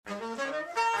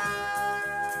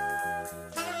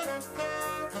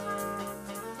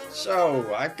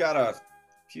So I've got a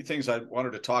few things I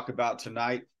wanted to talk about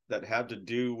tonight that have to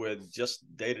do with just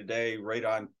day-to-day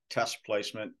radon test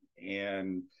placement.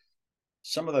 And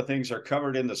some of the things are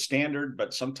covered in the standard,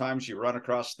 but sometimes you run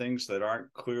across things that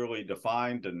aren't clearly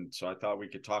defined. And so I thought we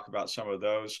could talk about some of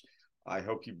those. I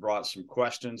hope you brought some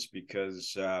questions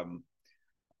because um,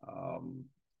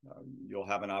 you'll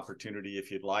have an opportunity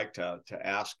if you'd like to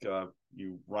ask.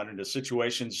 You run into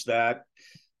situations that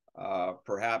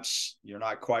perhaps you're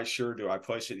not quite sure, do I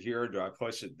place it here, do I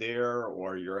place it there,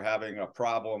 or you're having a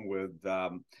problem with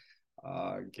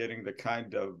getting the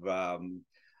kind of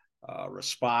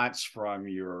response from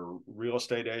your real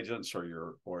estate agents or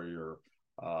your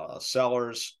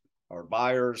sellers or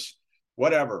buyers,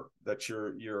 whatever that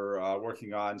you're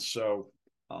working on. So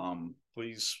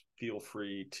please feel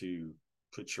free to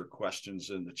put your questions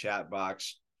in the chat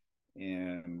box,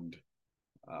 and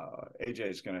AJ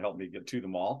is going to help me get to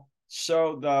them all.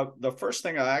 So the first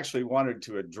thing I actually wanted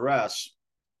to address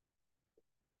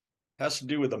has to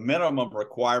do with the minimum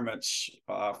requirements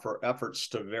for efforts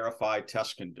to verify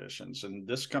test conditions. And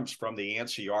this comes from the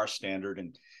ANSI standard,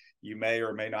 and you may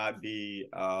or may not be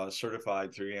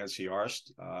certified through ANSI.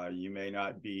 You may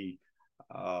not be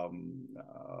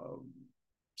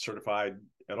certified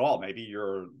at all. Maybe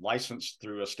you're licensed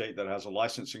through a state that has a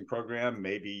licensing program.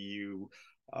 Maybe you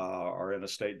are in a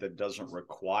state that doesn't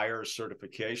require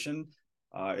certification.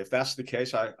 If that's the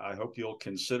case, I hope you'll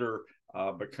consider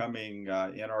becoming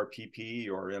NRPP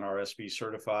or NRSB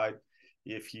certified.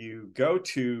 If you go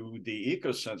to the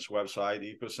EcoSense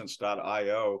website,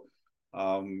 ecosense.io,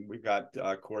 we've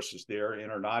got courses there.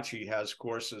 InterNACHI has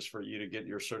courses for you to get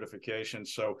your certification.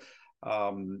 So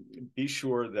be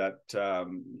sure that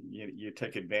you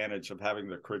take advantage of having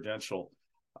the credential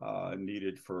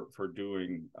needed for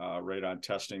doing radon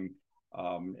testing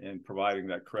and providing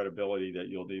that credibility that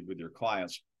you'll need with your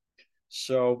clients.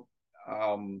 So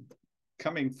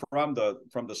coming from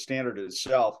the standard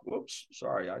itself, whoops,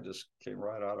 sorry, I just came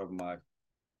right out of my,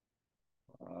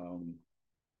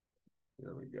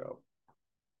 there we go.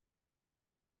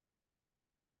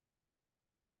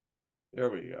 There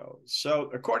we go. So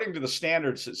according to the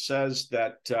standards, it says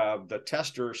that the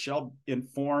tester shall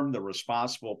inform the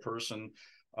responsible person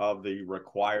of the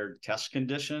required test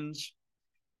conditions,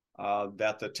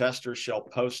 that the tester shall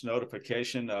post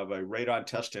notification of a radon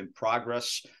test in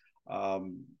progress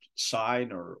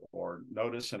sign or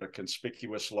notice in a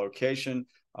conspicuous location,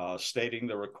 stating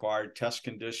the required test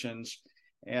conditions.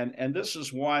 And this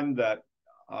is one that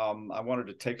I wanted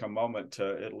to take a moment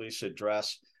to at least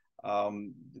address.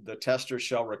 The tester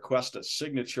shall request a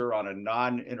signature on a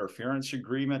non-interference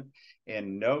agreement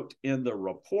and note in the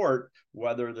report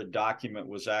whether the document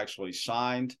was actually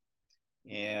signed.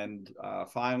 And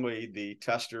finally, the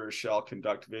tester shall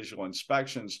conduct visual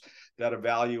inspections that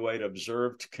evaluate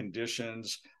observed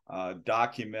conditions,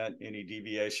 document any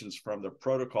deviations from the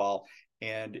protocol,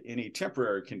 and any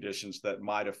temporary conditions that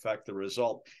might affect the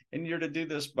result. And you're to do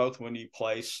this both when you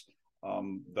place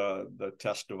the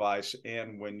test device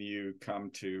and when you come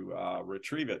to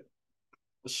retrieve it.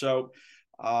 So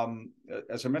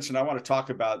as I mentioned, I want to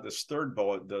talk about this third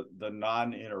bullet, the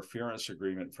non-interference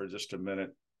agreement, for just a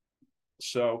minute.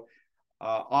 So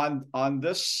on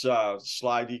this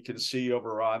slide, you can see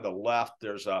over on the left,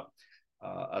 there's a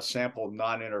sample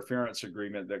non-interference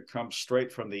agreement that comes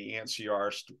straight from the ANSI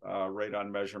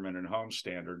radon measurement and home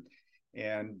standard.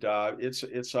 And it's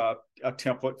a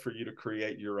template for you to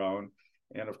create your own.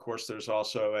 And of course, there's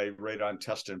also a radon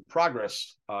test in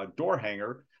progress door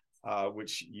hanger,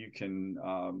 which you can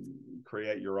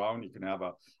create your own. You can have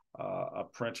a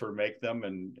printer make them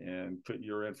and put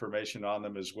your information on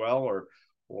them as well,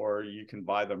 or you can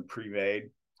buy them pre-made.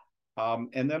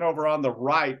 And then over on the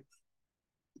right,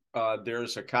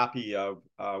 there's a copy of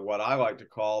what I like to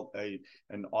call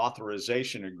an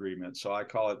authorization agreement. So I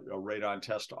call it a radon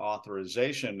test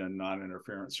authorization and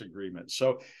non-interference agreement.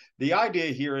 So the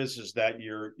idea here is that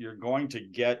you're going to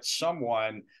get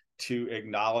someone to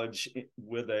acknowledge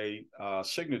with a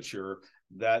signature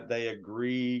that they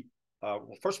agree, well,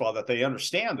 first of all, that they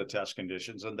understand the test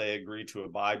conditions and they agree to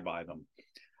abide by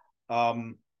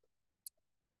them.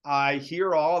 I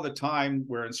hear all the time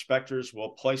where inspectors will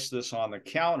place this on the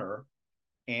counter,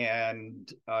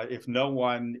 and if no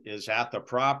one is at the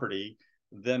property,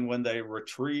 then when they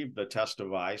retrieve the test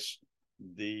device,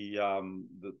 the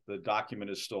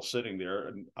document is still sitting there,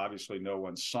 and obviously no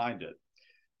one signed it.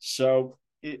 So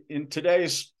in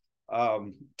today's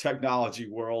technology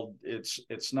world,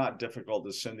 it's not difficult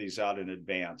to send these out in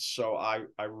advance. So I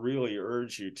really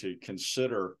urge you to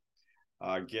consider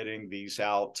getting these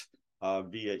out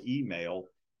via email.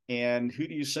 And who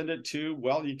do you send it to?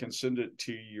 Well, you can send it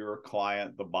to your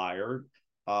client, the buyer.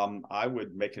 I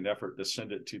would make an effort to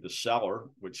send it to the seller,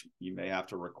 which you may have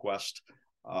to request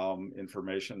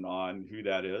information on who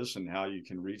that is and how you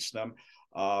can reach them,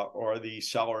 or the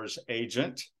seller's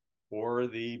agent or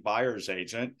the buyer's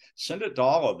agent. Send it to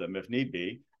all of them if need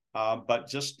be, but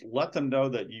just let them know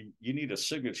that you need a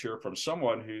signature from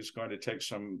someone who's going to take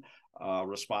some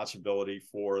responsibility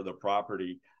for the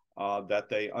property, that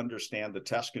they understand the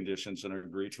test conditions and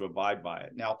agree to abide by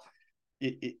it. Now,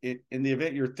 in the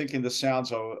event you're thinking this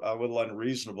sounds a little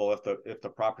unreasonable, if the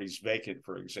property's vacant,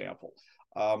 for example,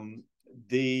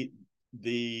 the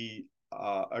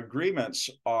agreements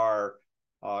are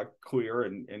clear,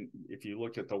 and if you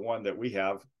look at the one that we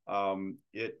have,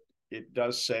 it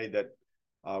does say that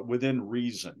within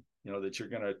reason, that you're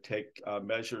going to take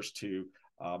measures to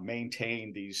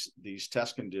maintain these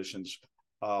test conditions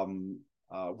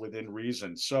within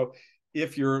reason. So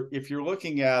if you're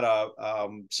looking at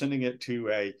sending it to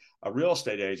a real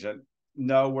estate agent,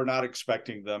 no, we're not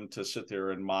expecting them to sit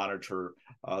there and monitor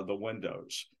the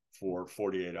windows for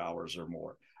 48 hours or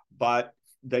more. But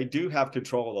they do have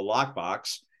control of the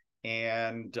lockbox,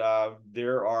 and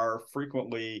there are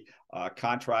frequently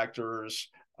contractors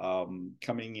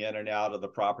coming in and out of the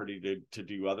property to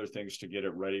do other things to get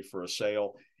it ready for a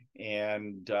sale.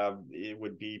 And it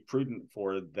would be prudent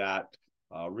for that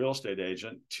real estate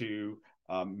agent to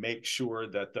make sure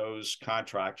that those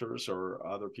contractors or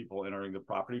other people entering the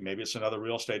property, maybe it's another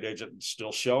real estate agent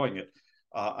still showing it,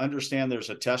 understand there's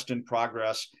a test in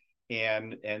progress,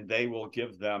 and they will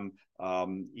give them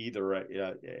either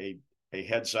a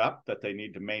heads up that they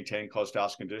need to maintain closed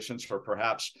house conditions, or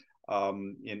perhaps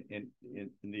in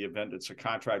the event it's a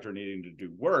contractor needing to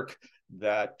do work,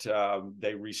 that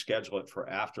they reschedule it for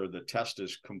after the test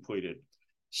is completed.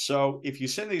 So if you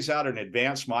send these out in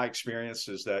advance, my experience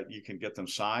is that you can get them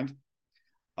signed.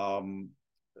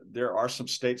 There are some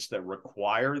states that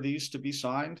require these to be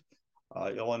signed.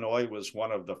 Illinois was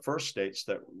one of the first states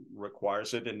that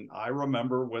requires it. And I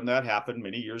remember when that happened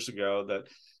many years ago, that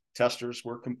testers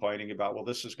were complaining about, well,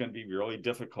 this is going to be really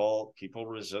difficult. People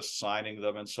resist signing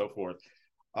them and so forth.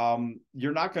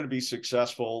 You're not going to be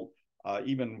successful,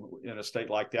 even in a state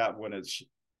like that, when it's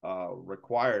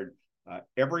required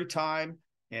every time.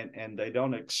 And they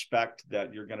don't expect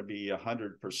that you're going to be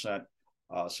 100%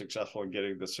 successful in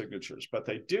getting the signatures, but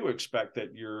they do expect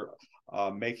that you're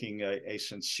making a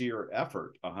sincere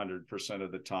effort 100%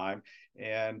 of the time.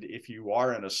 And if you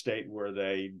are in a state where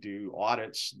they do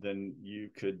audits, then you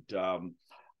could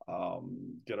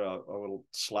get a little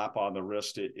slap on the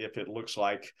wrist if it looks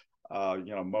like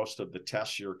most of the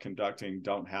tests you're conducting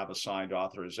don't have a signed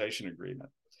authorization agreement.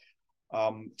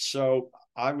 So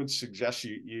I would suggest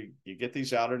you get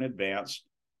these out in advance,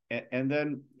 and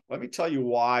then let me tell you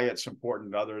why it's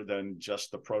important, other than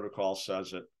just the protocol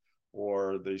says it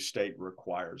or the state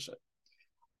requires it.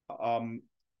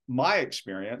 My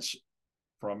experience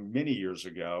from many years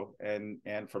ago, and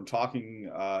from talking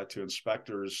to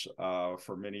inspectors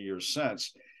for many years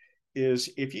since, is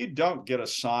if you don't get a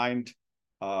signed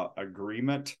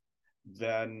agreement,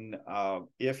 then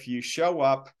if you show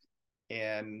up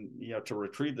and to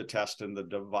retrieve the test and the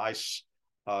device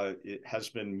it has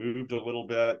been moved a little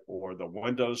bit, or the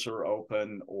windows are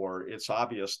open, or it's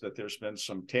obvious that there's been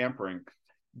some tampering,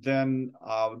 then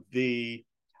the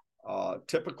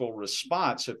typical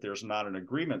response, if there's not an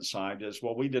agreement signed, is,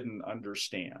 well, we didn't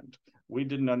understand. We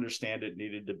didn't understand it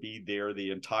needed to be there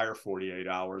the entire 48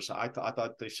 hours. I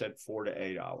thought they said 4 to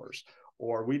 8 hours.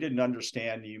 Or we didn't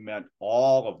understand you meant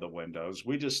all of the windows.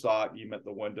 We just thought you meant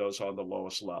the windows on the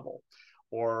lowest level.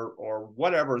 Or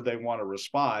whatever they want to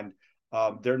respond,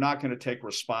 they're not going to take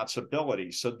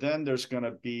responsibility. So then there's going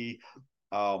to be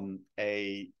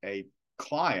a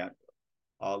client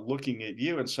looking at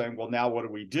you and saying, well, now what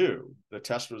do we do? The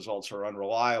test results are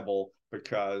unreliable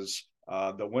because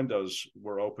the windows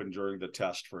were open during the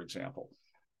test, for example.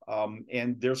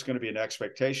 And there's going to be an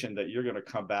expectation that you're going to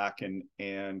come back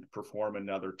and perform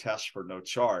another test for no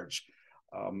charge.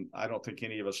 I don't think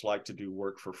any of us like to do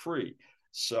work for free.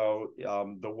 So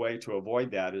the way to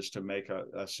avoid that is to make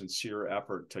a sincere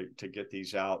effort to get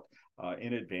these out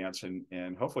in advance,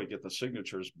 and hopefully get the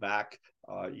signatures back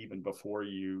even before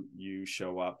you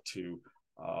show up to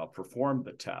perform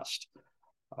the test.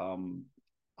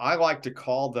 I like to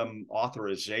call them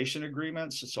authorization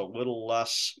agreements. It's a little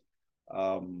less,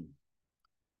 I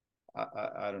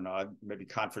don't know, maybe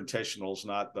confrontational is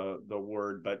not the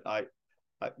word, but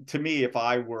to me, if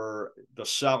I were the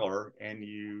seller and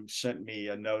you sent me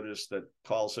a notice that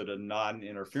calls it a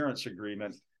non-interference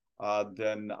agreement,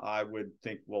 then I would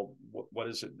think, well, what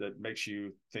is it that makes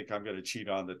you think I'm going to cheat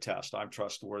on the test? I'm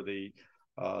trustworthy,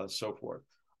 so forth.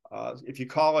 If you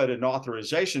call it an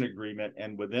authorization agreement,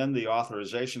 and within the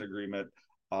authorization agreement,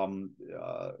 and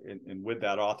with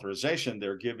that authorization,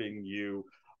 they're giving you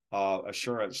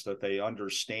assurance that they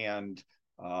understand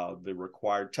the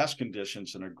required test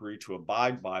conditions and agree to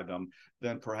abide by them,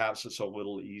 then perhaps it's a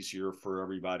little easier for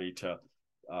everybody to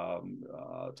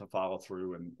follow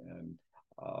through and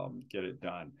get it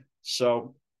done.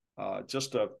 So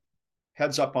just a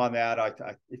heads up on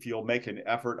that. If you'll make an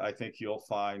effort, I think you'll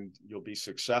find you'll be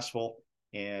successful,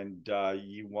 and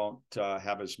you won't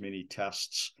have as many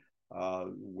tests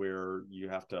where you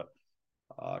have to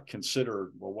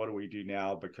consider, well, what do we do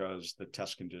now because the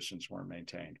test conditions weren't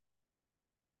maintained.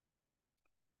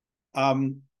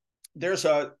 There's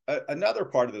another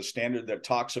part of the standard that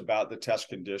talks about the test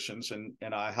conditions, and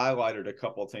I highlighted a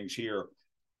couple of things here.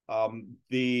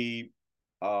 The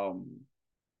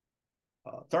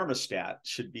thermostat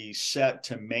should be set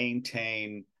to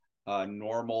maintain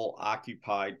normal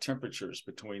occupied temperatures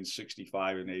between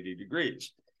 65 and 80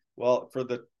 degrees. Well, for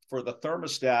the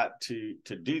thermostat to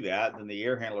do that, then the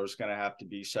air handler is going to have to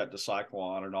be set to cycle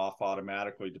on and off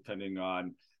automatically, depending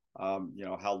on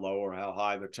how low or how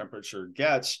high the temperature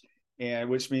gets, and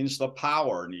which means the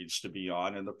power needs to be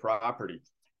on in the property.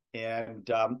 And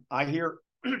I hear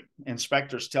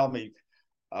inspectors tell me,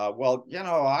 well,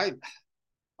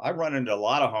 I run into a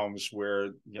lot of homes where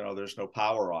there's no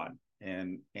power on,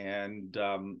 and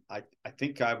I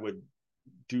think I would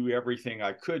do everything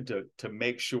I could to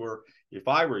make sure, if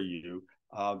I were you,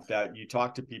 that you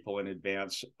talk to people in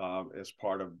advance as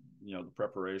part of the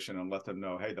preparation, and let them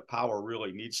know, hey, the power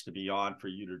really needs to be on for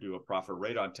you to do a proper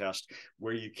radon test,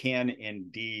 where you can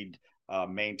indeed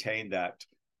maintain that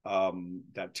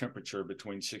temperature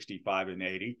between 65 and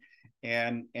 80,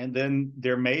 and then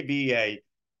there may be a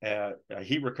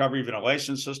heat recovery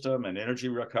ventilation system, an energy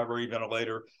recovery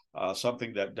ventilator,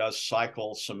 something that does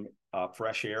cycle some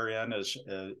fresh air in as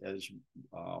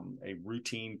a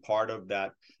routine part of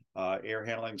that air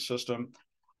handling system.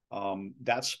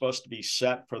 That's supposed to be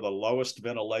set for the lowest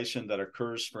ventilation that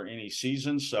occurs for any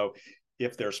season. So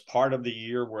if there's part of the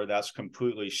year where that's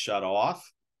completely shut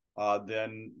off,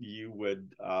 then you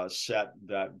would set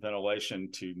that ventilation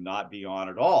to not be on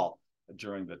at all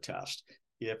during the test.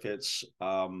 If it's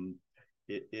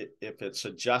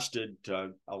adjusted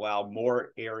to allow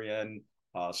more air in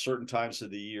certain times of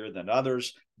the year than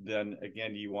others, then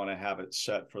again, you want to have it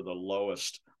set for the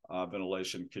lowest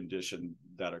ventilation condition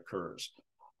that occurs.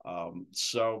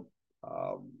 So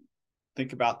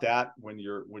think about that when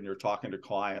you're talking to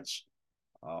clients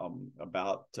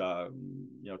about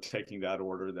taking that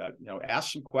order. That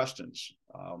ask some questions.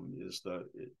 Is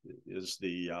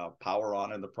the power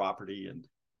on in the property,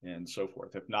 and so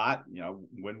forth? If not,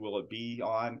 when will it be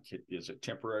on? Is it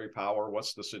temporary power?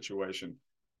 What's the situation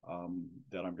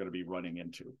that I'm going to be running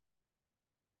into?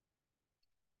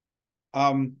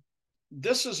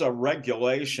 This is a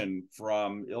regulation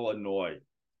from Illinois,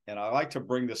 and I like to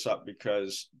bring this up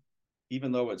because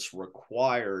even though it's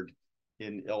required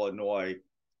in Illinois,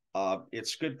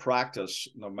 it's good practice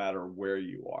no matter where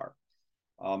you are.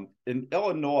 In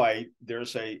Illinois,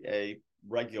 there's a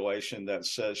regulation that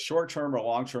says short-term or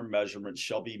long-term measurements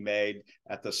shall be made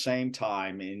at the same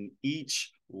time in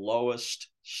each lowest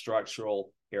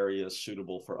structural area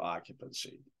suitable for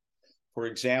occupancy. For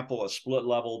example, a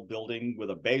split-level building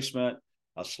with a basement,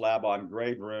 a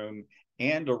slab-on-grade room,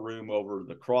 and a room over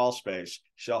the crawl space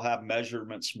shall have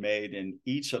measurements made in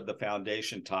each of the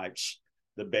foundation types: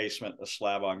 the basement, a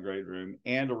slab-on-grade room,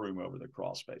 and a room over the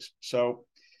crawl space. So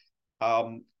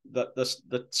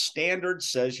the standard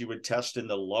says you would test in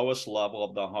the lowest level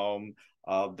of the home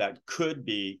that could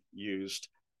be used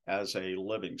as a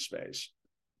living space.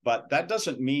 But that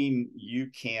doesn't mean you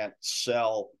can't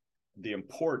sell the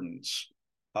importance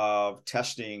of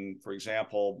testing, for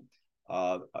example,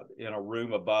 in a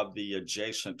room above the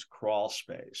adjacent crawl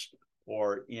space,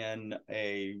 or in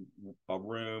a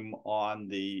room on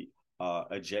the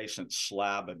adjacent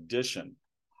slab addition.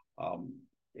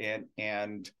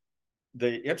 And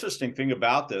the interesting thing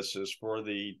about this is, for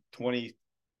the 20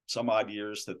 some odd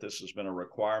years that this has been a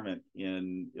requirement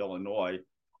in Illinois,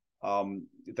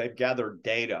 they've gathered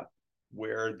data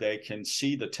where they can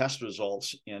see the test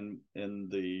results in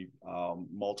the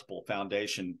multiple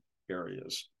foundation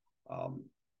areas.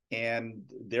 And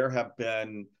there have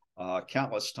been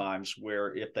countless times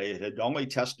where if they had only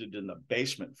tested in the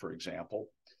basement, for example,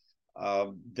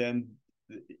 then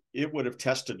it would have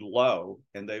tested low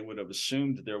and they would have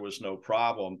assumed there was no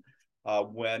problem,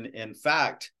 when in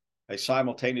fact a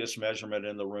simultaneous measurement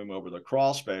in the room over the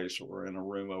crawl space or in a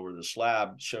room over the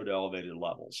slab showed elevated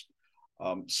levels.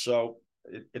 So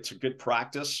it's a good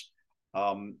practice.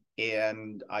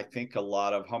 And I think a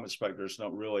lot of home inspectors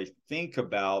don't really think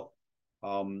about,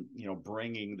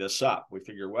 bringing this up. We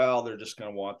figure, well, they're just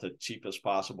going to want the cheapest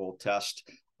possible test.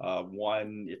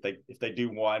 One, if they do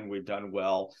one, we've done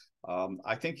well.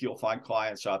 I think you'll find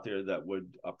clients out there that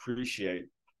would appreciate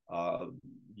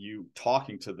you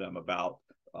talking to them about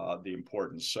the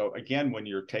importance. So again, when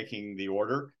you're taking the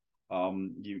order,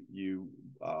 you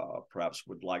perhaps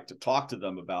would like to talk to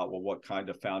them about, well, what kind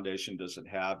of foundation does it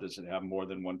have? Does it have more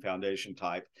than one foundation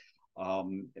type?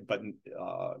 But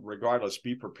regardless,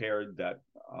 be prepared that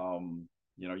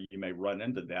you may run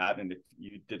into that, and if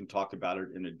you didn't talk about it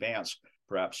in advance,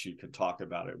 perhaps you could talk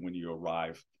about it when you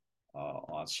arrive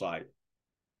on site.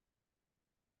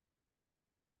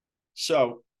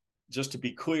 So just to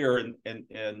be clear,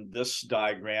 in this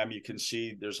diagram, you can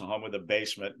see there's a home with a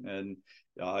basement, and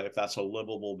if that's a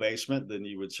livable basement, then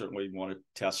you would certainly want to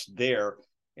test there.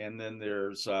 And then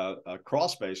there's a crawl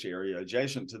space area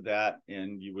adjacent to that,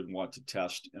 and you would want to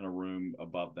test in a room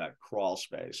above that crawl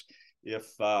space. If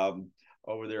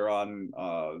over there on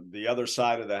the other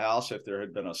side of the house, if there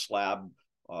had been a slab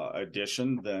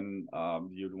addition, then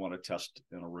you'd want to test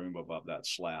in a room above that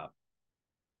slab.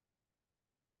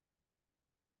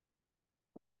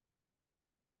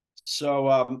 So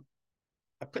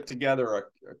I put together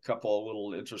a couple of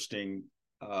little interesting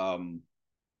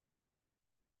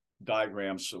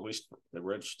diagrams, at least that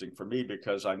were interesting for me,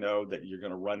 because I know that you're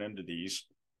going to run into these,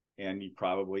 and you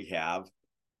probably have.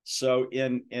 So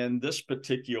in this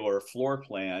particular floor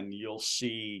plan, you'll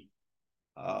see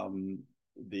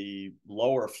the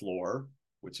lower floor,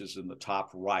 which is in the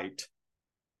top right,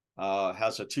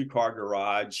 has a 2-car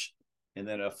garage, and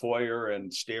then a foyer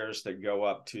and stairs that go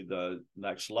up to the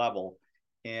next level.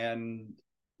 And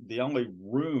the only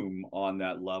room on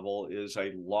that level is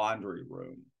a laundry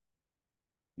room.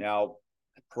 Now,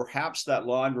 perhaps that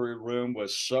laundry room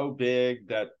was so big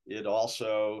that it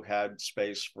also had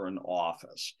space for an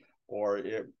office, or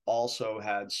it also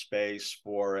had space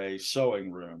for a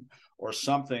sewing room, or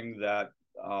something that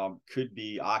could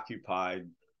be occupied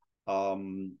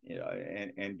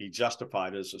and be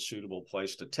justified as a suitable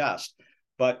place to test.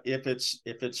 But if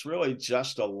it's really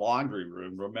just a laundry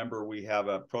room, remember we have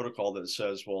a protocol that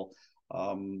says, well,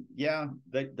 yeah,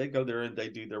 they go there and they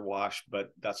do their wash,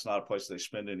 but that's not a place they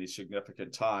spend any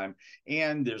significant time.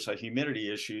 And there's a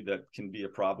humidity issue that can be a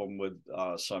problem with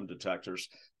some detectors.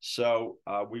 So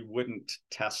we wouldn't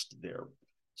test there.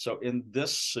 So in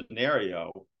this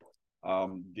scenario,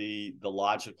 the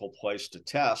logical place to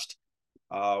test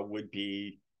would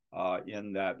be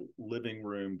in that living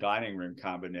room, dining room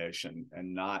combination,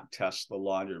 and not test the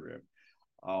laundry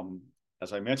room.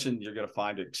 As I mentioned, you're going to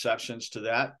find exceptions to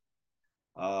that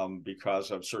because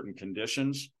of certain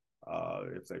conditions.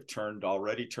 If they've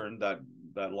already turned that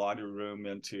laundry room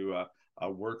into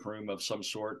a workroom of some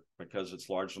sort because it's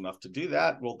large enough to do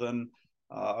that, well then,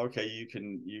 okay, you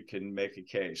can make a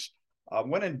case.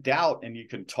 When in doubt, and you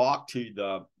can talk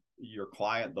to your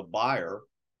client, the buyer,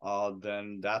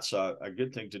 then that's a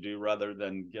good thing to do rather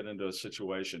than get into a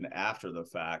situation after the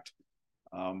fact.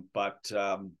 But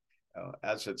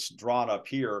as it's drawn up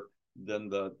here, then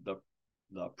the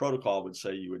protocol would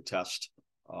say you would test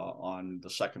on the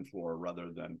second floor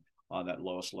rather than on that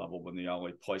lowest level, when the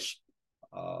only place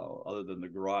other than the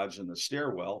garage and the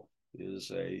stairwell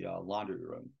is a laundry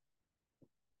room.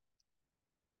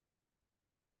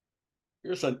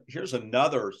 Here's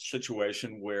another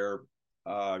situation where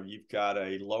you've got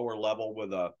a lower level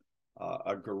with a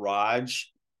garage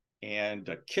and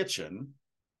a kitchen,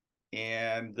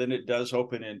 and then it does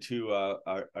open into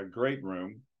a great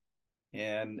room,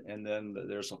 and then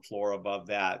there's a floor above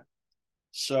that.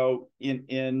 So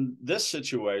in this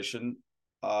situation,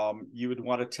 you would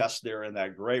want to test there in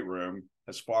that great room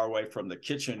as far away from the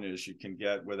kitchen as you can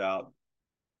get without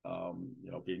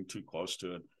being too close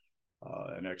to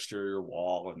an exterior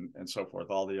wall and so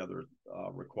forth, all the other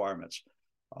requirements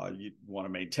you want to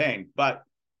maintain. But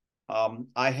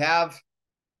I have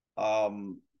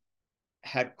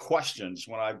had questions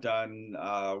when I've done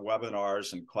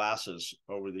webinars and classes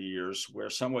over the years where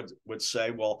someone would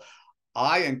say, well,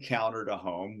 I encountered a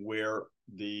home where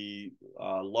the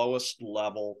lowest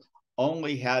level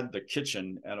only had the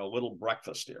kitchen and a little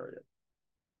breakfast area.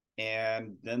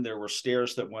 And then there were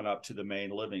stairs that went up to the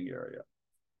main living area.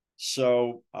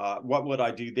 So what would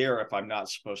I do there if I'm not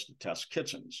supposed to test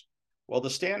kitchens? Well, the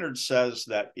standard says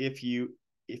that if you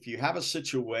have a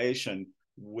situation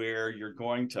where you're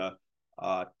going to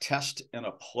test in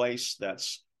a place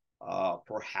that's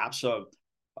perhaps a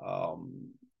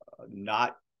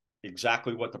not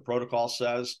exactly what the protocol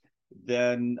says,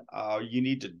 then you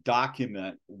need to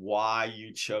document why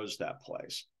you chose that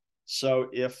place. So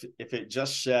if it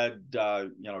just said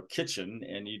kitchen,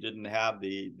 and you didn't have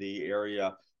the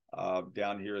area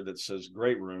down here that says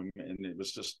great room, and it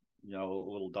was just a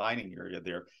little dining area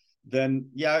there, then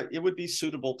yeah, it would be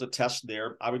suitable to test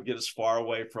there. I would get as far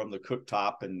away from the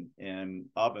cooktop and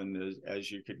oven as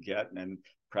you could get, and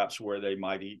perhaps where they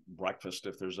might eat breakfast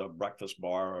if there's a breakfast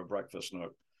bar or a breakfast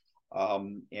nook,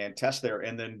 and test there,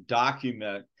 and then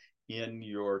document in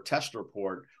your test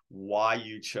report why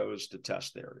you chose to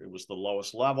test there. It was the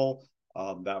lowest level.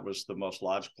 That was the most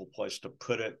logical place to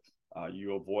put it.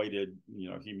 You avoided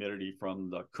humidity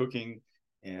from the cooking,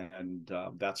 and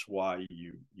that's why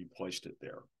you placed it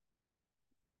there.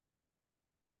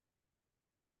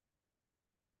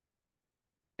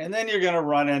 And then you're going to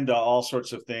run into all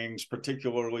sorts of things,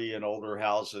 particularly in older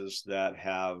houses that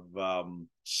have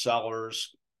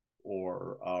cellars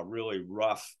or really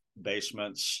rough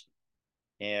basements.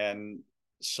 And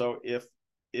so if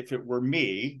it were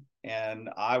me and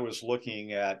I was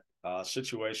looking at a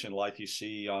situation like you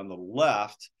see on the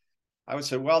left, I would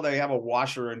say, well, they have a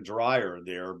washer and dryer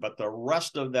there, but the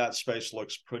rest of that space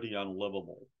looks pretty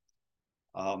unlivable.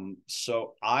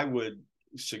 So I would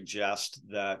suggest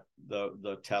that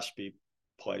the test be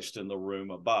placed in the room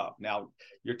above. Now,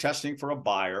 you're testing for a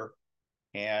buyer,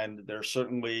 and there's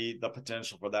certainly the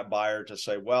potential for that buyer to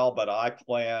say, well, but I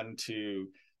plan to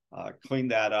clean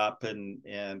that up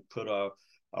and put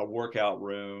a workout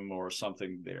room or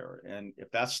something there. And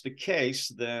if that's the case,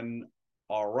 then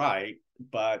all right.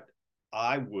 But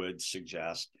I would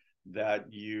suggest that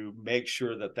you make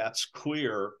sure that that's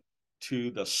clear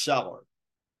to the seller,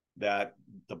 that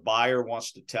the buyer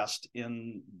wants to test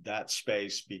in that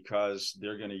space because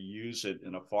they're going to use it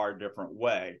in a far different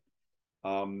way.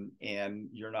 And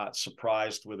you're not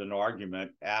surprised with an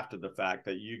argument after the fact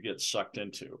that you get sucked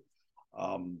into.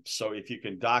 So if you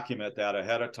can document that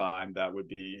ahead of time, that would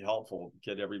be helpful,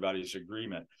 get everybody's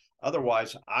agreement.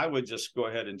 Otherwise, I would just go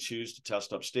ahead and choose to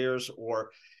test upstairs,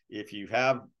 or if you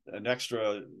have an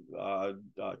extra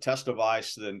test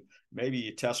device, then maybe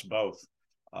you test both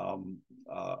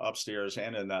upstairs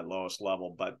and in that lowest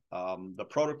level. But the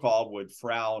protocol would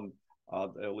frown,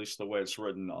 at least the way it's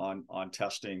written, on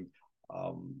testing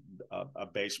a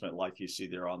basement like you see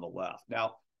there on the left.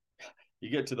 Now, you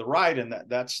get to the right, and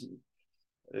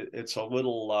it's a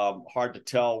little hard to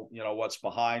tell, what's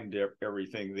behind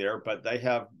everything there, but they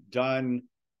have done,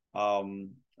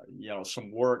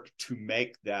 some work to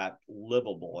make that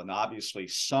livable. And obviously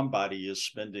somebody is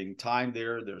spending time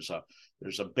there. There's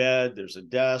a bed, there's a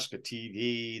desk, a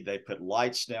TV, they put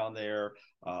lights down there,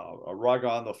 a rug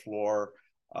on the floor,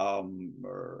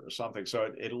 or something. So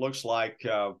it looks like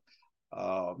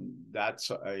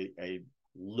that's a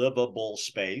livable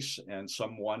space, and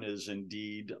someone is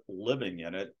indeed living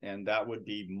in it. And that would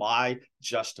be my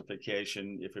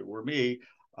justification, if it were me,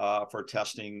 for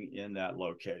testing in that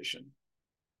location.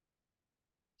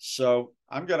 So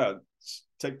I'm going to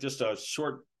take just a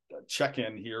short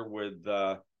check-in here with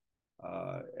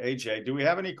AJ. Do we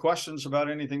have any questions about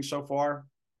anything so far?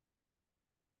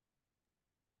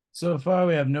 So far,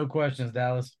 we have no questions,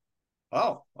 Dallas.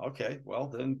 Oh, okay. Well,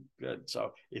 then good.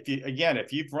 So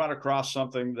if you've run across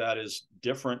something that is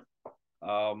different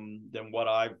than what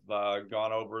I've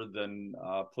gone over, then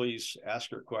please ask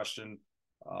your question.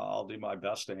 I'll do my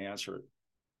best to answer it.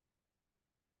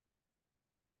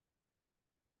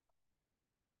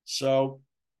 So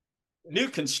new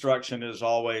construction is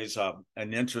always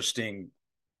an interesting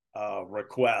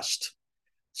request.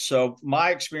 So my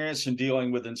experience in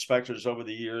dealing with inspectors over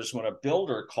the years, when a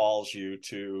builder calls you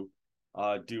to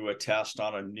do a test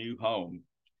on a new home,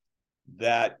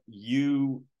 that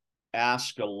you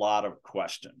ask a lot of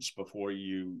questions before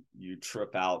you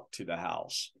trip out to the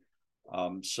house.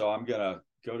 So I'm going to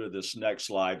go to this next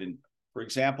slide. And for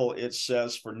example, it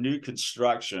says for new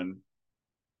construction,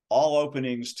 all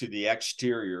openings to the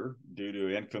exterior due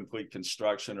to incomplete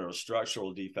construction or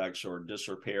structural defects or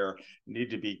disrepair need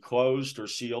to be closed or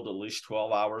sealed at least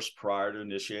 12 hours prior to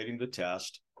initiating the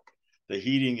test. The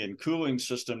heating and cooling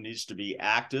system needs to be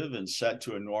active and set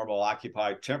to a normal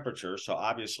occupied temperature. So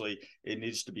obviously it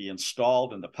needs to be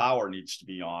installed and the power needs to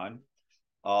be on.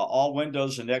 All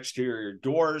windows and exterior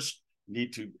doors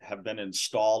need to have been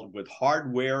installed with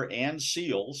hardware and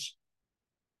seals.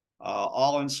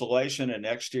 All insulation and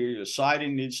exterior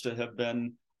siding needs to have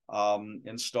been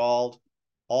installed.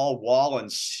 All wall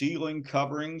and ceiling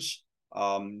coverings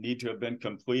need to have been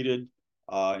completed,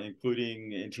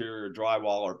 including interior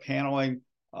drywall or paneling.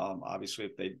 Obviously,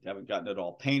 if they haven't gotten it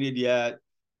all painted yet,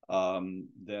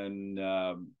 then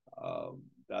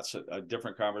that's a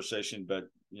different conversation. But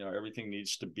everything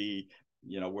needs to be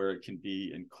where it can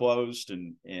be enclosed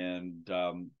and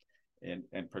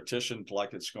partitioned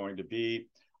like it's going to be.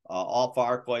 All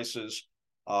fireplaces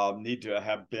need to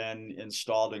have been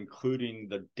installed, including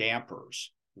the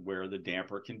dampers, where the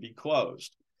damper can be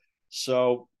closed.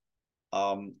 So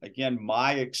again,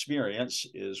 my experience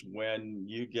is when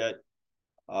you get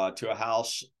to a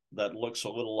house that looks a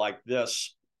little like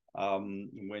this,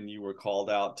 when you were called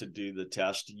out to do the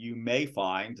test, you may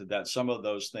find that some of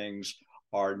those things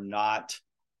are not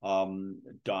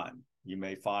done. You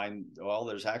may find, well,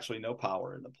 there's actually no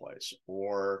power in the place,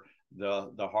 or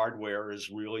the hardware is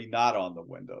really not on the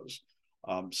windows.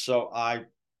 So I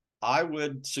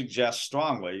would suggest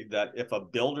strongly that if a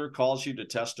builder calls you to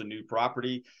test a new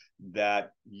property,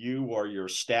 that you or your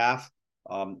staff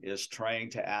is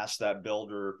trained to ask that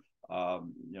builder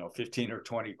 15 or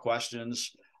 20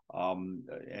 questions,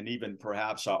 and even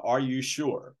perhaps, are you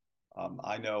sure?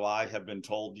 I know I have been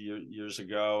told years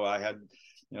ago, I had,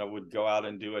 would go out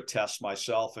and do a test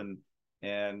myself, and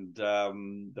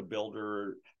the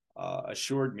builder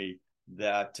assured me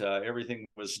that everything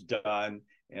was done,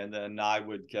 and then I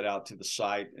would get out to the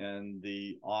site, and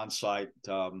the on-site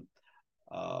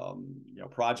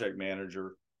project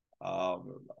manager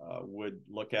would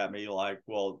look at me like,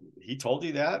 well, he told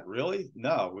you that? Really?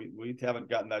 No, we haven't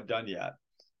gotten that done yet.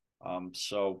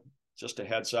 So just a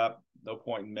heads up, no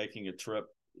point in making a trip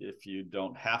if you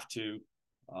don't have to.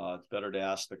 It's better to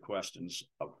ask the questions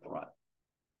up front.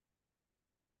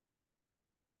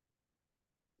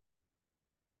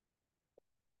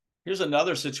 Here's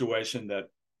another situation that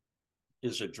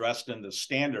is addressed in the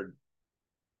standard.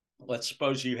 Let's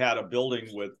suppose you had a building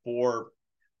with 4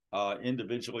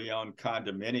 individually owned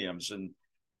condominiums, and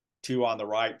 2 on the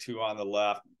right, 2 on the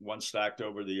left, one stacked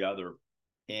over the other.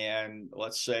 And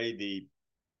let's say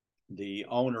the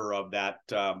owner of that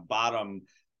bottom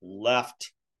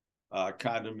left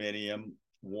condominium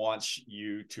wants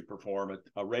you to perform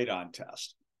a radon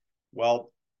test.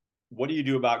 Well, what do you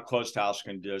do about closed house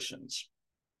conditions?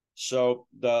 So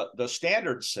the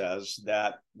standard says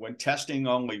that when testing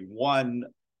only one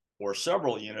or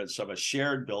several units of a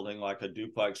shared building, like a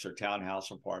duplex or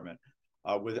townhouse apartment,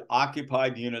 with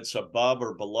occupied units above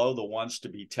or below the ones to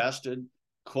be tested,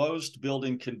 closed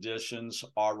building conditions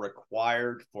are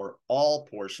required for all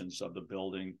portions of the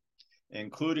building,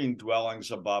 including dwellings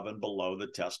above and below the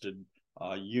tested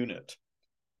unit.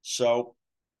 So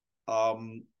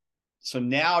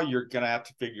now you're going to have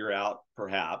to figure out,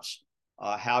 perhaps,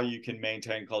 how you can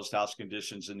maintain closed house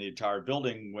conditions in the entire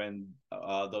building when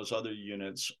those other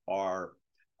units are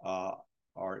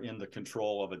in the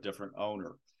control of a different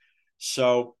owner.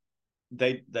 So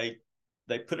they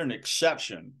put an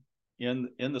exception in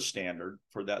the standard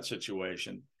for that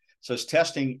situation. It says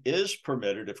testing is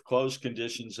permitted if closed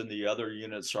conditions in the other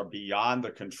units are beyond the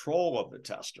control of the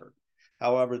tester.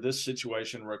 However, this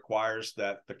situation requires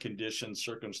that the conditions,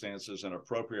 circumstances, and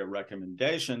appropriate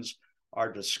recommendations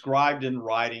are described in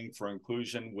writing for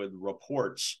inclusion with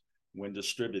reports when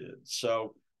distributed.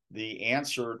 So the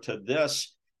answer to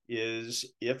this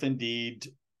is, if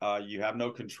indeed you have no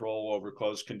control over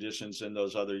closed conditions in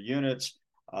those other units,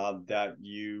 that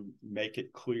you make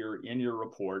it clear in your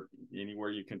report,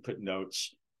 anywhere you can put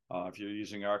notes. If you're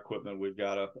using our equipment, we've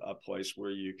got a place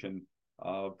where you can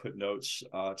put notes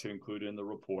to include in the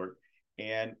report,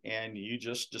 and you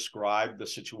just describe the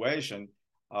situation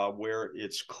where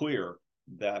it's clear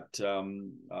that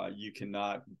you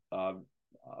cannot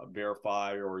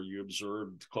verify, or you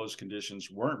observed closed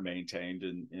conditions weren't maintained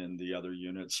in the other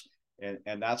units,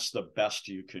 and that's the best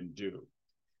you can do.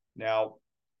 Now,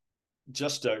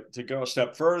 just to go a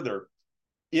step further,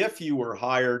 if you were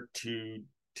hired to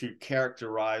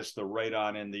characterize the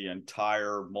radon in the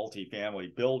entire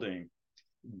multifamily building,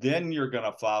 then you're going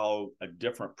to follow a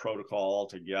different protocol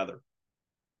altogether.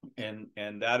 And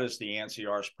that is the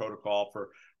ANSI-ARS protocol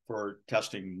for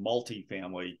testing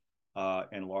multifamily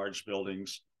and large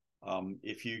buildings.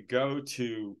 If you go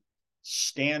to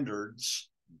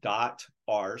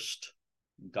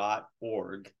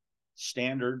standards.arst.org,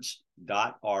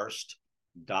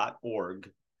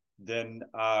 standards.arst.org, then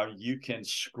you can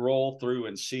scroll through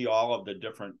and see all of the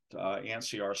different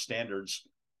ANSI-ARS standards,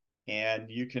 and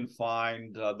you can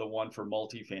find the one for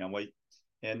multifamily.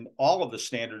 And all of the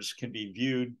standards can be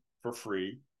viewed for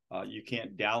free. You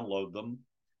can't download them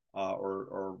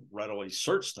or readily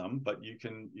search them, but you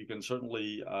can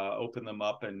certainly open them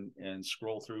up and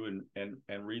scroll through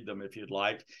and read them if you'd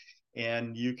like.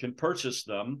 And you can purchase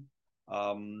them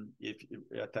if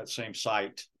at that same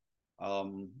site.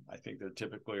 I think they're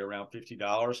typically around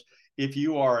 $50. If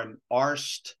you are an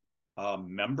ARST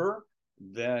member,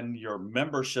 then your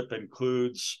membership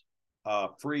includes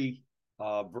free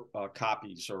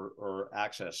copies or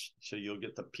access. So you'll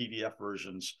get the PDF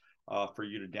versions for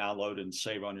you to download and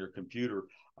save on your computer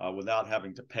without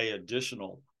having to pay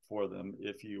additional for them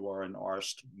if you are an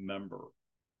ARST member.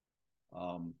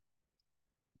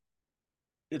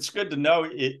 It's good to know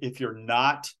if you're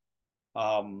not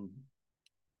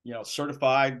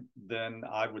certified, then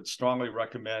I would strongly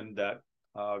recommend that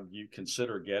you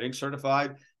consider getting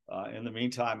certified. In the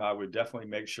meantime, I would definitely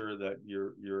make sure that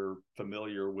you're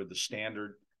familiar with the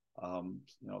standard.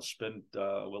 Spend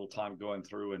a little time going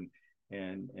through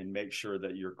and make sure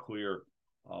that you're clear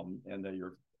and that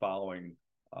you're following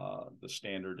the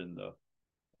standard and the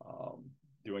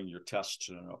doing your tests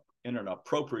in an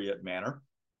appropriate manner.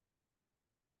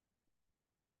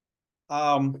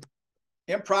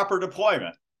 Improper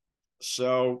deployment.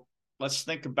 So let's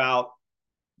think about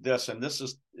this, and this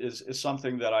is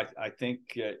something that I think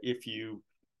if you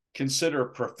consider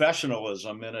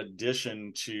professionalism in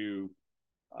addition to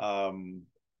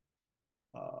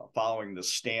following the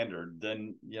standard,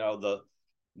 then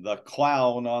the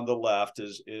clown on the left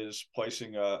is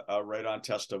placing a radon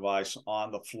test device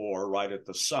on the floor right at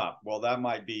the sump. Well, that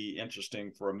might be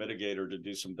interesting for a mitigator to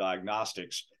do some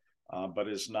diagnostics, but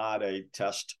is not a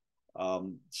test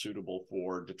suitable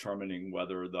for determining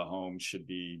whether the home should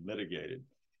be mitigated.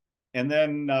 And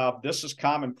then this is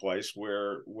commonplace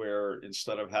where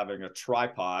instead of having a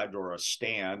tripod or a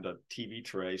stand, a TV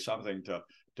tray, something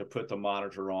to put the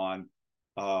monitor on,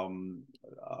 a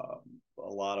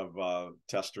lot of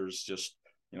testers just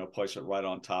place it right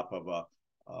on top of a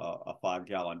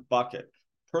 5-gallon bucket.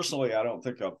 Personally, I don't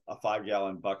think a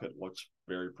 5-gallon bucket looks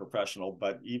very professional,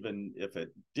 but even if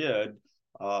it did,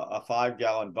 a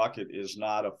 5-gallon bucket is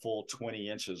not a full 20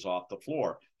 inches off the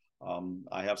floor.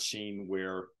 I have seen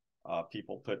where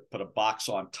people put a box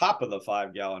on top of the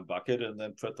 5-gallon bucket and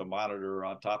then put the monitor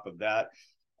on top of that.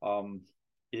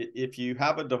 If you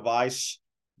have a device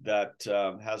that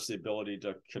has the ability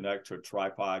to connect to a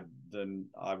tripod, then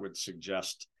I would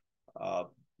suggest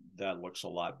that looks a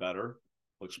lot better,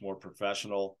 looks more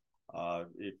professional.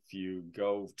 If you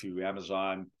go to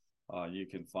Amazon, you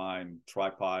can find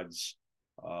tripods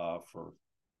for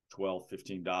 $12,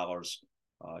 $15.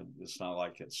 It's not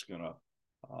like it's going to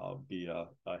be a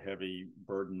heavy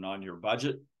burden on your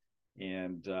budget,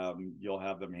 and you'll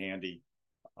have them handy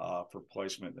for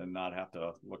placement and not have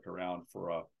to look around for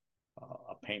a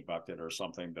paint bucket or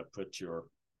something to put your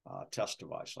test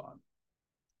device on.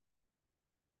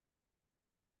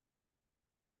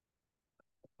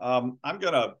 I'm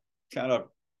going to kind of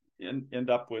end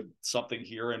up with something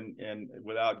here, and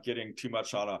without getting too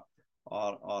much on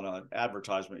an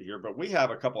advertisement here, but we have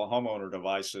a couple of homeowner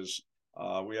devices.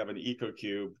 We have an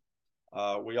EcoCube.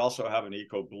 We also have an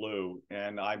EcoBlue,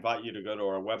 and I invite you to go to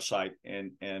our website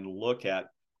and look at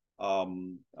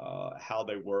how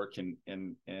they work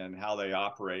and how they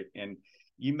operate. And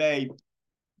you may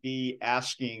be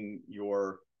asking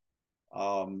your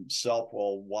self,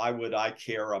 well, why would I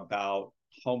care about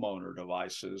homeowner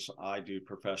devices? I do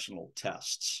professional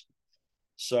tests.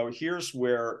 So here's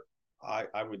where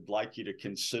I would like you to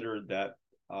consider that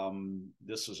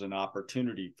this is an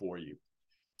opportunity for you.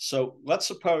 So let's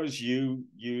suppose you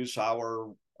use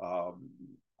our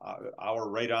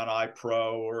Radon Eye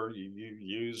Pro, or you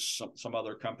use some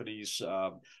other company's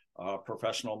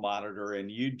professional monitor,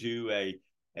 and you do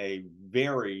a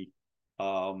very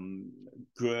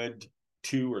good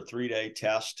 2 or 3 day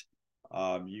test.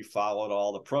 You followed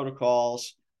all the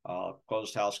protocols,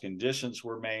 closed house conditions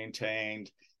were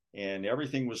maintained, and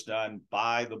everything was done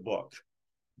by the book.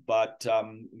 But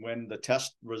when the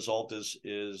test result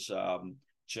is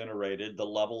generated, the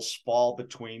levels fall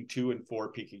between 2 and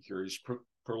 4 picocuries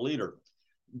per liter.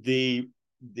 The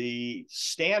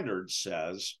standard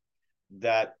says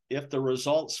that if the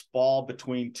results fall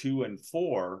between 2 and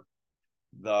 4,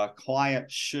 the client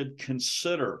should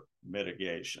consider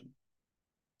mitigation.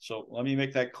 So let me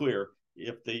make that clear.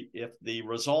 If the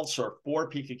results are 4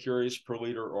 picocuries per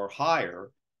liter or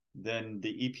higher, then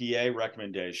the EPA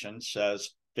recommendation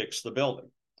says fix the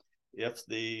building. If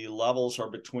the levels are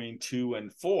between 2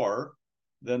 and 4,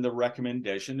 then the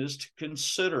recommendation is to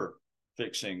consider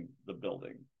fixing the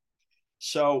building.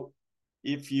 So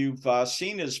if you've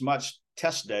seen as much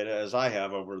test data as I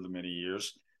have over the many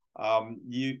years,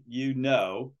 you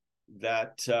know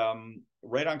that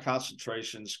radon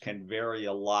concentrations can vary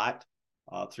a lot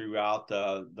throughout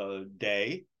the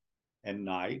day and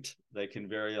night. They can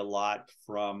vary a lot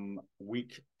from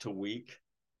week to week,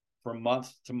 from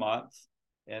month to month,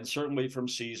 and certainly from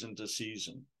season to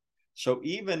season. So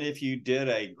even if you did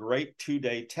a great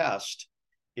 2-day test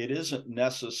it isn't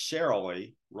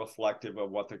necessarily reflective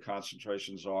of what the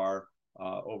concentrations are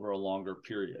over a longer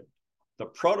period. The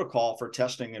protocol for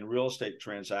testing in real estate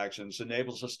transactions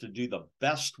enables us to do the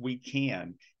best we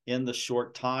can in the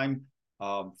short time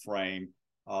frame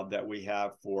that we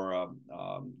have for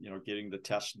getting the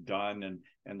test done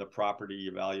and the property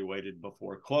evaluated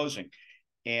before closing.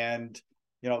 And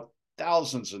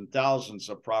thousands and thousands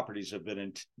of properties have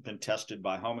been tested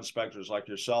by home inspectors like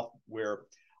yourself, where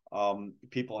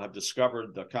people have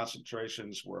discovered the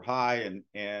concentrations were high,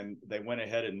 and they went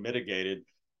ahead and mitigated,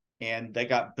 and they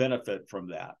got benefit from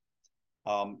that.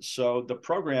 So the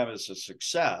program is a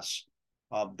success.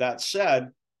 That said,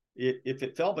 if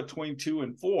it fell between 2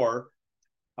 and 4,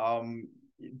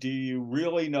 do you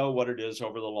really know what it is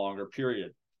over the longer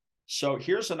period? So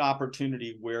here's an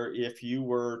opportunity where if you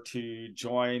were to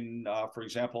join, for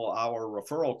example, our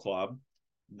referral club,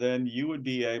 then you would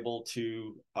be able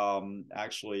to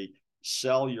actually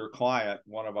sell your client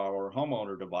one of our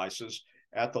homeowner devices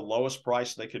at the lowest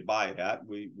price they could buy it at.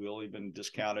 We'll even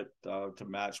discount it to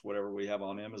match whatever we have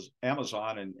on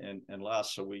Amazon and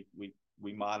less. So we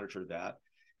monitor that,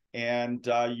 and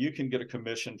you can get a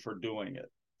commission for doing it.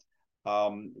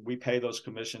 We pay those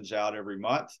commissions out every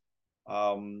month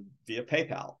via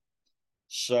PayPal.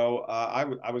 So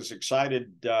I was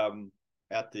excited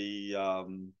at the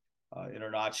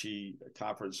InterNACHI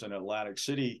conference in Atlantic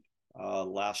City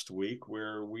last week,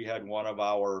 where we had one of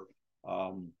our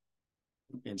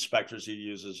inspectors who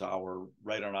uses our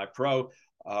Radon I Pro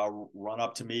run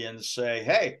up to me and say,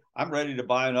 "Hey, I'm ready to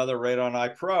buy another Radon I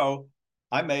Pro.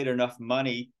 I made enough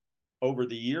money over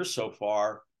the years so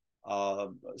far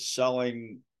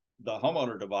selling the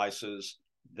homeowner devices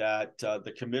that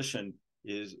the commission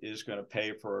is going to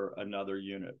pay for another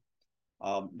unit."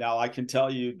 Now, I can tell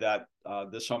you that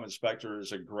this home inspector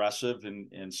is aggressive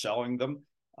in selling them.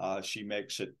 She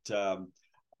makes it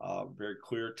very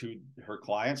clear to her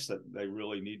clients that they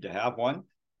really need to have one,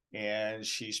 and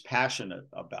she's passionate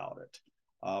about it.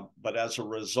 But as a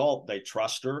result, they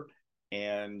trust her,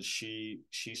 and she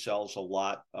sells a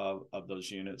lot of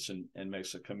those units and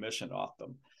makes a commission off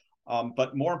them.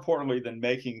 But more importantly than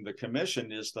making the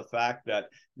commission is the fact that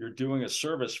you're doing a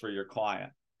service for your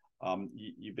client.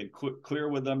 You've been clear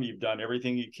with them. You've done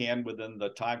everything you can within the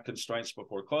time constraints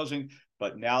before closing,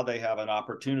 but now they have an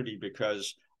opportunity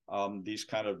because these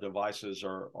kind of devices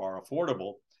are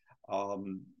affordable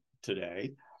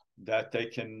today, that they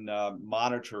can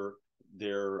monitor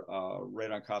their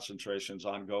radon concentrations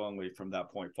ongoingly from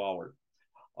that point forward.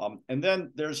 And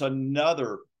then there's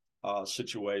another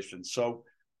situation. So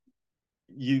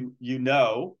you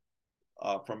know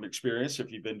from experience,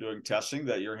 if you've been doing testing,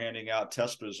 that you're handing out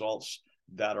test results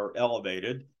that are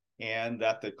elevated, and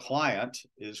that the client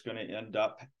is going to end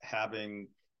up having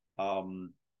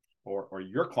or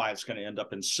your client's going to end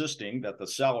up insisting that the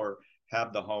seller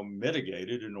have the home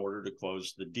mitigated in order to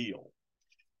close the deal.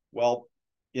 Well,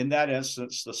 in that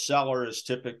instance, the seller is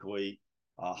typically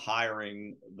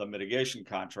hiring the mitigation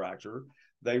contractor.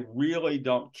 They really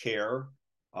don't care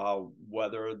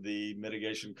whether the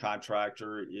mitigation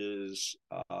contractor is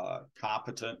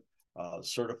competent,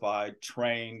 certified,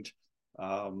 trained,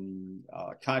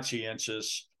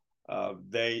 conscientious.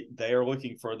 They are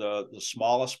looking for the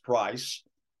smallest price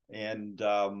and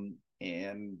to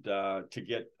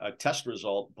get a test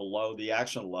result below the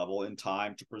action level in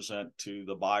time to present to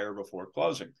the buyer before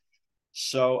closing.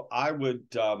 So I would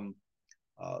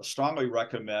strongly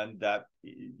recommend that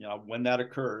when that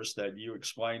occurs, that you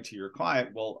explain to your client,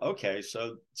 well, okay,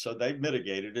 so they've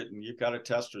mitigated it and you've got a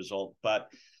test result, but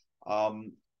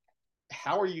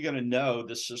how are you going to know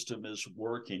the system is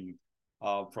working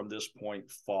from this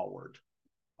point forward?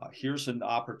 Here's an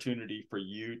opportunity for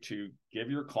you to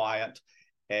give your client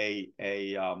a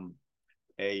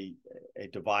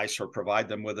device, or provide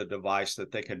them with a device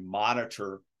that they can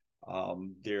monitor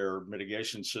their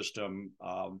mitigation system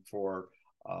for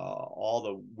all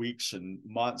the weeks and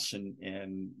months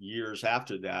and years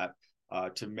after that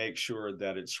to make sure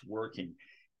that it's working.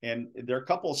 And there are a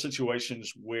couple of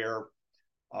situations where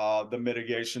the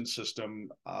mitigation system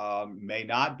may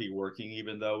not be working,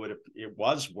 even though it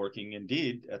was working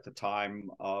indeed at the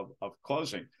time of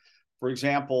closing. For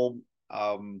example,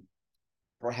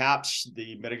 perhaps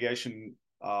the mitigation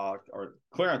or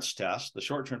clearance test, the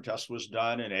short-term test, was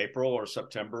done in April or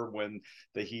September when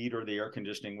the heat or the air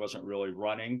conditioning wasn't really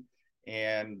running,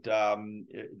 and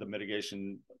the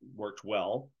mitigation worked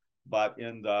well. But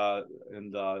in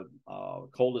the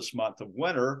coldest month of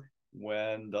winter,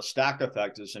 when the stack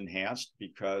effect is enhanced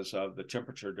because of the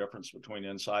temperature difference between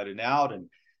inside and out, and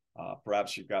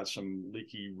Perhaps you've got some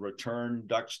leaky return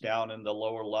ducts down in the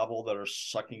lower level that are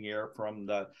sucking air from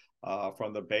the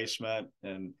basement,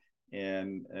 and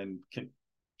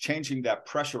changing that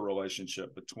pressure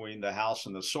relationship between the house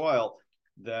and the soil.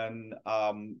 Then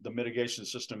the mitigation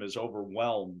system is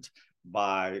overwhelmed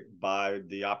by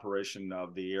the operation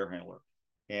of the air handler,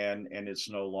 and it's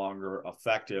no longer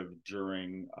effective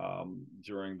during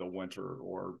the winter,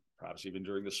 or perhaps even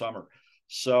during the summer.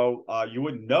 So you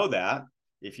wouldn't know that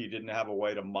if you didn't have a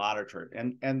way to monitor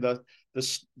it. And the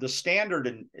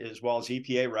standard, as well as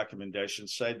EPA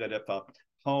recommendations, say that if a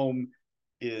home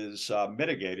is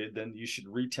mitigated, then you should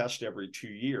retest every 2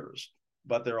 years.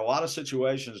 But there are a lot of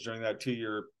situations during that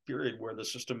 2-year period where the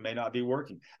system may not be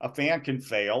working. A fan can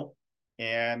fail,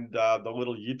 and the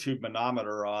little YouTube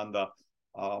manometer on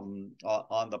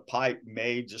the pipe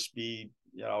may just be,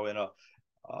 in a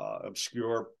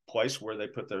obscure place where they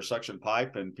put their suction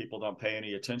pipe, and people don't pay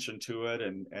any attention to it,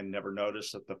 and never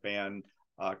notice that the fan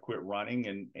quit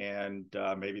running, and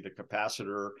maybe the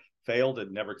capacitor failed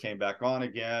and never came back on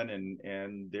again,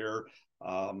 and they're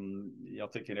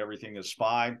thinking everything is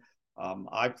fine.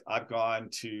 I've gone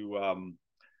to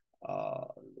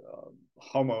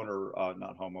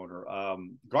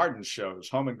garden shows,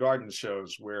 home and garden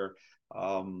shows, where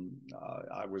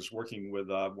I was working with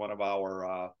one of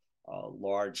our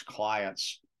large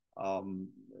clients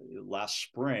last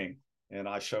spring, and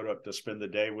I showed up to spend the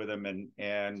day with him,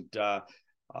 and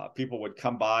people would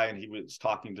come by, and he was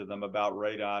talking to them about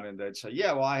radon, and they'd say,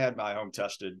 "Yeah, well, I had my home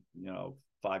tested,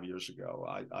 5 years ago.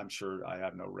 I'm sure I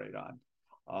have no radon."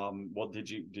 Well, did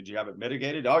you have it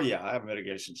mitigated? Oh yeah, I have a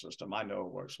mitigation system. I know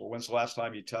it works. Well, when's the last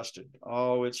time you tested?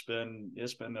 Oh, it's been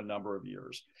a number of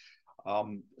years.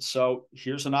 So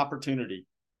here's an opportunity.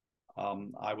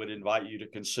 I would invite you to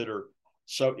consider.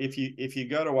 So if you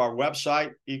go to our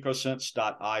website,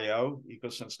 ecosense.io,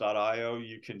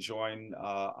 you can join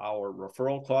our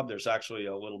referral club. There's actually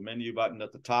a little menu button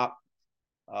at the top,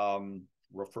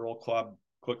 referral club.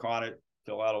 Click on it,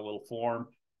 fill out a little form.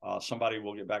 Somebody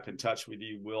will get back in touch with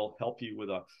you. We'll help you with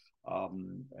a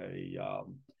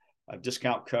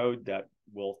discount code that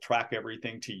will track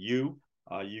everything to you.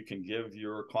 You can give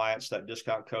your clients that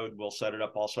discount code. We'll set it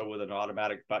up also with an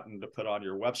automatic button to put on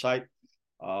your website.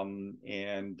 And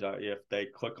if they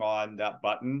click on that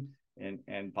button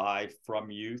and buy from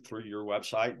you through your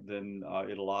website, then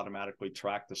it'll automatically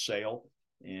track the sale,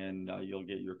 and you'll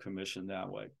get your commission that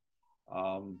way.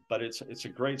 But it's a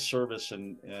great service,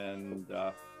 and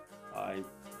I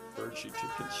urge you to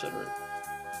consider it.